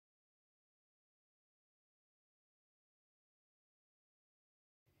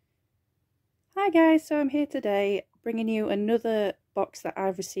Hi guys, so I'm here today bringing you another box that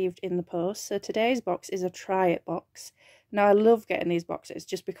I've received in the post. So today's box is a Triyit box. Now I love getting these boxes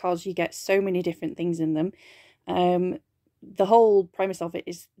just because you get so many different things in them. The whole premise of it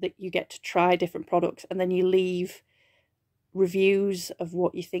is that you get to try different products and then you leave reviews of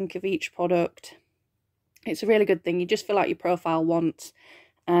what you think of each product. It's a really good thing. You just fill out your profile once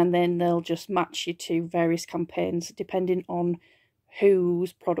and then they'll just match you to various campaigns depending on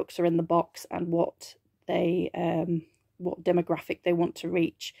whose products are in the box and what demographic they want to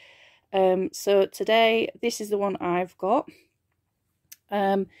reach. So today this is the one I've got.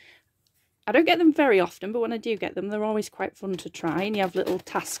 I don't get them very often, but when I do get them, they're always quite fun to try, and you have little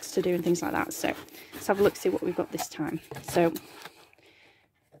tasks to do and things like that. So let's have a look, see what we've got this time. So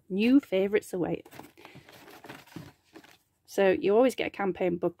new favourites await. So you always get a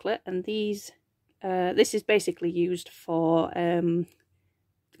campaign booklet, and these this is basically used for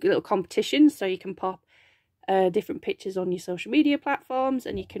little competitions, so you can pop different pictures on your social media platforms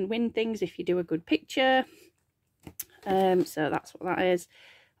and you can win things if you do a good picture. So that's what that is.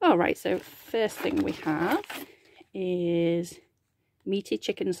 Alright, so first thing we have is meaty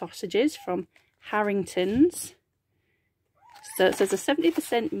chicken sausages from Harrington's. So it says a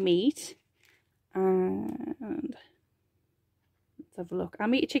 70% meat, and let's have a look. Our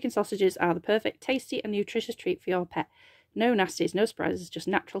meaty chicken sausages are the perfect, tasty and nutritious treat for your pet. No nasties, no surprises, just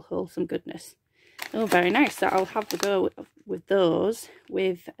natural, wholesome goodness. Oh, very nice. So I'll have to go with those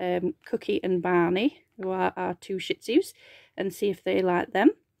with Cookie and Barney, who are our two Shih Tzus, and see if they like them.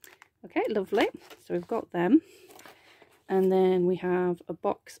 Okay, lovely. So we've got them. And then we have a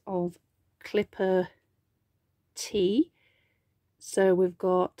box of Clipper tea. So we've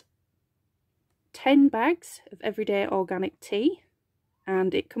got 10 bags of everyday organic tea.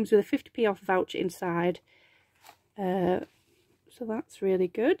 And it comes with a 50p off voucher inside. So that's really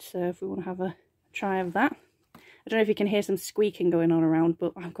good. So if we want to have a try of that. I don't know if you can hear some squeaking going on around,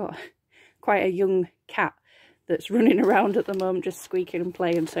 but I've got quite a young cat that's running around at the moment just squeaking and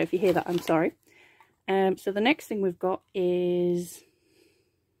playing, so if you hear that, I'm sorry. So the next thing we've got is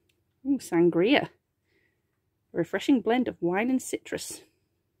sangria. A refreshing blend of wine and citrus.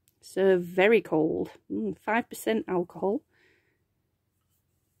 So very cold. 5% alcohol.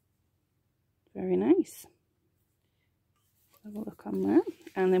 Very nice. Have a look on that.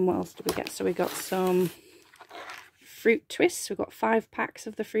 And then what else do we get? So we got some fruit twists. We've got 5 packs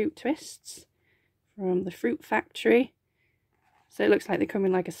of the fruit twists from the Fruit Factory. So it looks like they come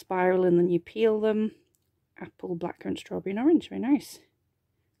in like a spiral and then you peel them. Apple, blackcurrant, strawberry and orange. Very nice.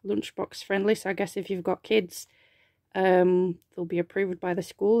 Lunchbox friendly. So I guess if you've got kids, they'll be approved by the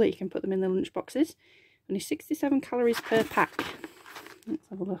school that you can put them in the lunch boxes. Only 67 calories per pack. Let's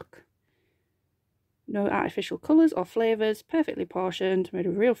have a look. No artificial colours or flavours, perfectly portioned, made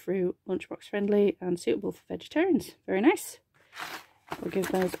of real fruit, lunchbox friendly and suitable for vegetarians. Very nice. We'll give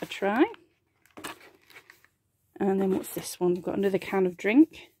those a try. And then what's this one? We've got another can of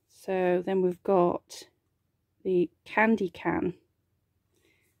drink. So then we've got the Candy Can.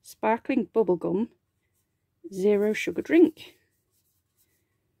 Sparkling bubblegum, 0 sugar drink.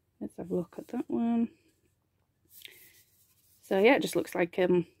 Let's have a look at that one. So yeah, it just looks like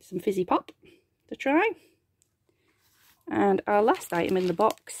some fizzy pop to try. And our last item in the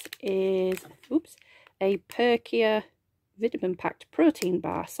box is a Perkia vitamin packed protein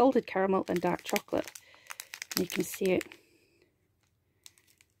bar, salted caramel and dark chocolate. You can see it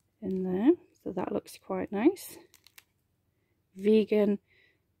in there, so that looks quite nice. Vegan,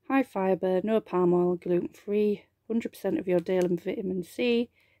 high fibre, no palm oil, gluten free, 100% of your daily vitamin C,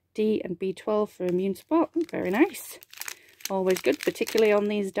 D and B12 for immune support. Very nice. Always good, particularly on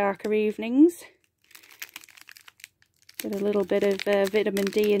these darker evenings. Get a little bit of vitamin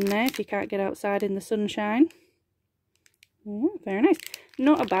D in there if you can't get outside in the sunshine. Yeah, very nice.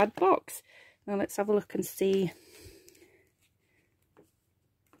 Not a bad box. Now let's have a look and see.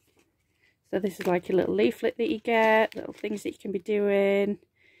 So this is like a little leaflet that you get, little things that you can be doing.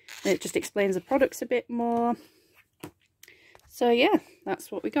 And it just explains the products a bit more. So yeah,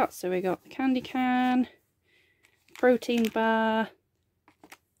 that's what we got. So we got the candy can, protein bar,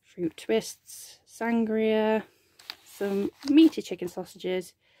 fruit twists, sangria, some meaty chicken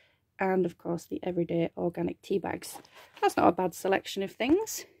sausages, and of course the everyday organic tea bags. That's not a bad selection of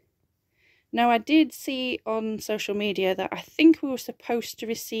things. Now I did see on social media that I think we were supposed to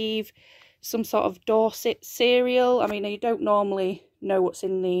receive some sort of Dorset cereal. I mean, you don't normally know what's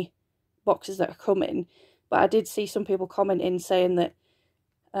in the boxes that are coming, but I did see some people commenting saying that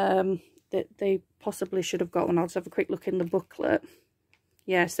that they possibly should have got one. I'll just have a quick look in the booklet.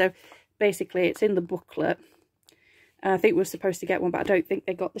 Yeah, so basically it's in the booklet. And I think we were supposed to get one, but I don't think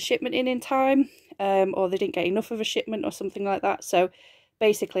they got the shipment in time, or they didn't get enough of a shipment or something like that. So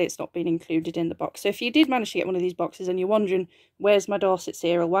basically it's not been included in the box. So if you did manage to get one of these boxes and you're wondering, where's my Dorset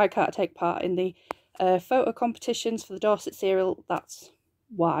cereal? Why can't I take part in the photo competitions for the Dorset cereal? That's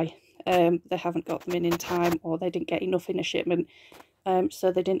why. They haven't got them in time, or they didn't get enough in a shipment.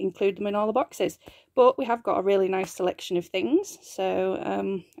 So they didn't include them in all the boxes. But we have got a really nice selection of things, so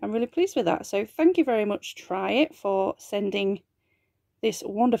I'm really pleased with that. So thank you very much, Triyit, for sending this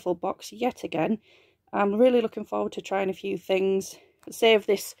wonderful box yet again. I'm really looking forward to trying a few things. Save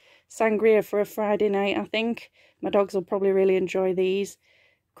this sangria for a Friday night, I think. My dogs will probably really enjoy these.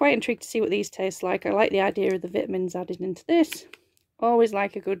 Quite intrigued to see what these taste like. I like the idea of the vitamins added into this. Always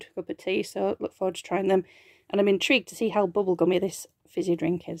like a good cup of tea, so look forward to trying them. And I'm intrigued to see how bubblegummy this fizzy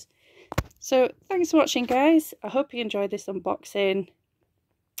drink is. So thanks for watching, guys. I hope you enjoyed this unboxing.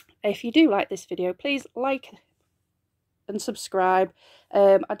 If you do like this video, please like and subscribe.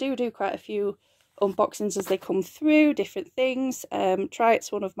 I do quite a few unboxings as they come through, different things.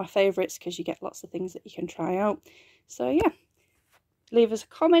 Triyit's one of my favourites because you get lots of things that you can try out. So yeah, leave us a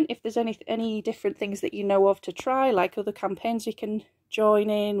comment if there's any different things that you know of to try, like other campaigns we can join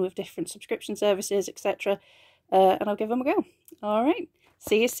in with different subscription services, etc. And I'll give them a go. Alright,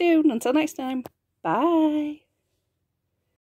 see you soon. Until next time, bye.